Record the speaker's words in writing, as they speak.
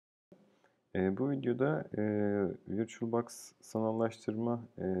Bu videoda VirtualBox sanallaştırma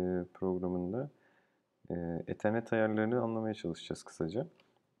programında Ethernet ayarlarını anlamaya çalışacağız kısaca.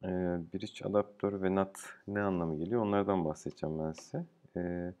 Bridge adaptör ve NAT ne anlamı geliyor onlardan bahsedeceğim ben size.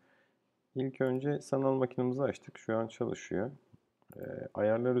 İlk önce sanal makinemizi açtık. Şu an çalışıyor.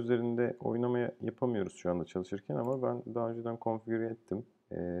 Ayarlar üzerinde oynama yapamıyoruz şu anda çalışırken ama ben daha önceden konfigüre ettim.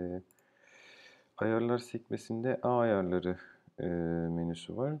 Ayarlar sekmesinde A ayarları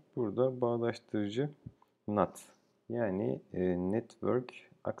menüsü var. Burada bağdaştırıcı NAT yani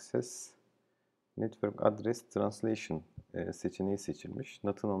Network Address Translation seçeneği seçilmiş.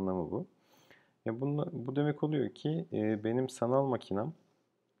 NAT'ın anlamı bu. Ya bu demek oluyor ki benim sanal makinem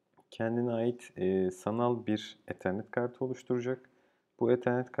kendine ait sanal bir Ethernet kartı oluşturacak. Bu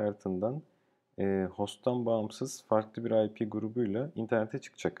Ethernet kartından host'tan bağımsız farklı bir IP grubuyla internete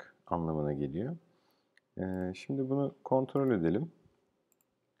çıkacak anlamına geliyor. Şimdi bunu kontrol edelim.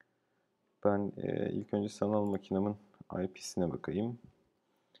 Ben ilk önce sanal makinemin IP'sine bakayım.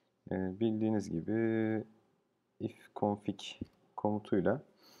 Bildiğiniz gibi ifconfig komutuyla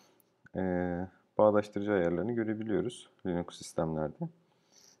bağdaştırıcı ayarlarını görebiliyoruz Linux sistemlerde.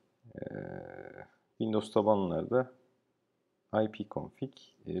 Windows tabanlarda ipconfig,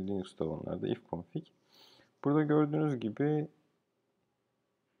 Linux tabanlarda ifconfig. Burada gördüğünüz gibi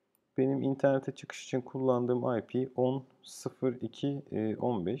benim internete çıkış için kullandığım IP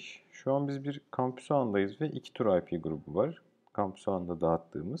 10.02.15. Şu an biz bir kampüs ağındayız ve iki tür IP grubu var. Kampüs ağında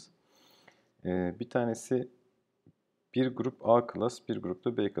dağıttığımız. Bir tanesi bir grup A klas, bir grup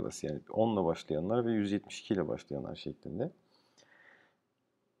da B klas. Yani 10 ile başlayanlar ve 172 ile başlayanlar şeklinde.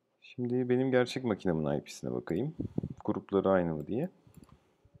 Şimdi benim gerçek makinemin IP'sine bakayım. Grupları aynı mı diye.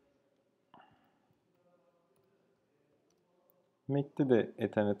 Mac'te de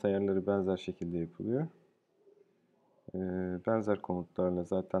Ethernet ayarları benzer şekilde yapılıyor. Benzer komutlarla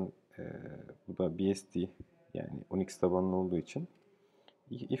zaten bu da BSD yani Unix tabanlı olduğu için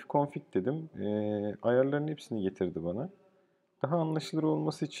ifconfig dedim. Ayarların hepsini getirdi bana. Daha anlaşılır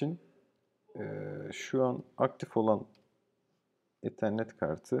olması için şu an aktif olan Ethernet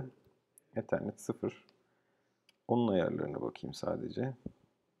kartı Ethernet 0. Onun ayarlarına bakayım sadece.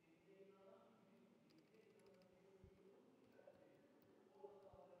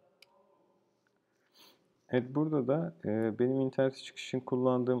 Evet, burada da benim internet çıkış için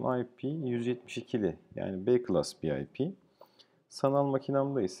kullandığım IP 172'li yani B class bir IP. Sanal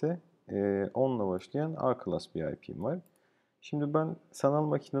makinamda ise 10 ile başlayan A class bir IP'm var. Şimdi ben sanal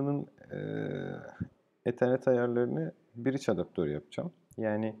makinenin Ethernet ayarlarını bridge adaptörü yapacağım.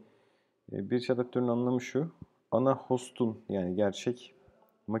 Yani bridge adaptörün anlamı şu. Ana host'un yani gerçek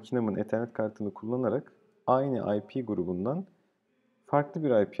makinemin Ethernet kartını kullanarak aynı IP grubundan farklı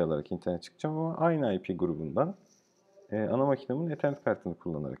bir IP alarak internet çıkacağım ama aynı IP grubundan ana makinemin Ethernet kartını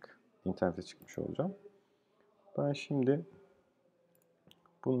kullanarak internete çıkmış olacağım. Ben şimdi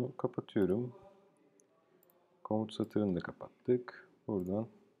bunu kapatıyorum. Komut satırını da kapattık. Buradan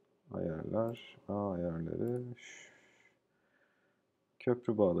ayarlar, A ayarları,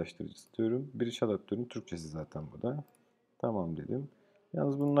 köprü bağdaştırıcısı diyorum. Bridge adaptörün Türkçesi zaten bu da. Tamam dedim.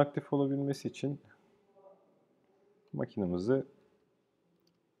 Yalnız bunun aktif olabilmesi için makinemizi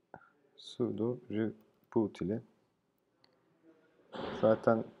sudo reboot ile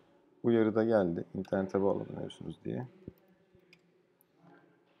zaten uyarıda geldi. İnternete bağlanıyorsunuz diye.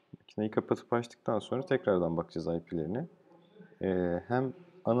 Makineyi kapatıp açtıktan sonra tekrardan bakacağız IP'lerine. Hem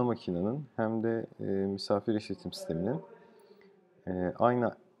ana makinenin hem de misafir işletim sisteminin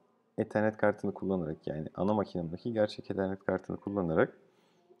aynı Ethernet kartını kullanarak yani ana makinemdeki gerçek Ethernet kartını kullanarak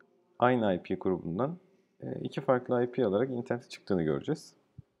aynı IP grubundan iki farklı IP alarak internete çıktığını göreceğiz.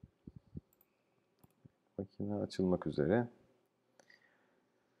 Makine açılmak üzere.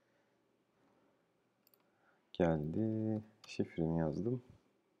 Geldi. Şifreni yazdım.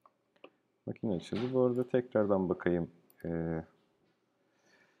 Makine açıldı. Bu arada tekrardan bakayım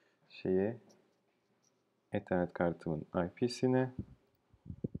Ethernet kartımın IP'sine.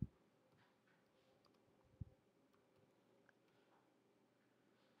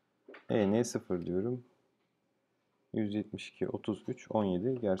 EN0 diyorum.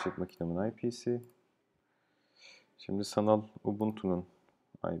 172.33.17 gerçek makinemin IP'si. Şimdi sanal Ubuntu'nun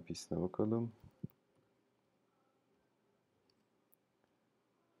IP'sine bakalım.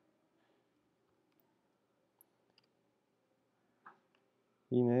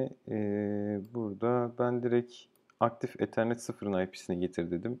 Yine burada ben direkt aktif Ethernet 0'ın IP'sine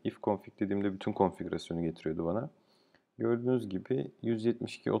getir dedim. Ifconfig dediğimde bütün konfigürasyonu getiriyordu bana. Gördüğünüz gibi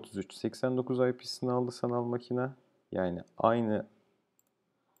 172.33.89 IP'sini aldı sanal makine. Yani aynı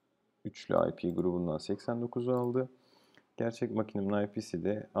üçlü IP grubundan 89'u aldı. Gerçek makinemin IP'si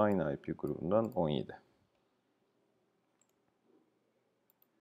de aynı IP grubundan 17.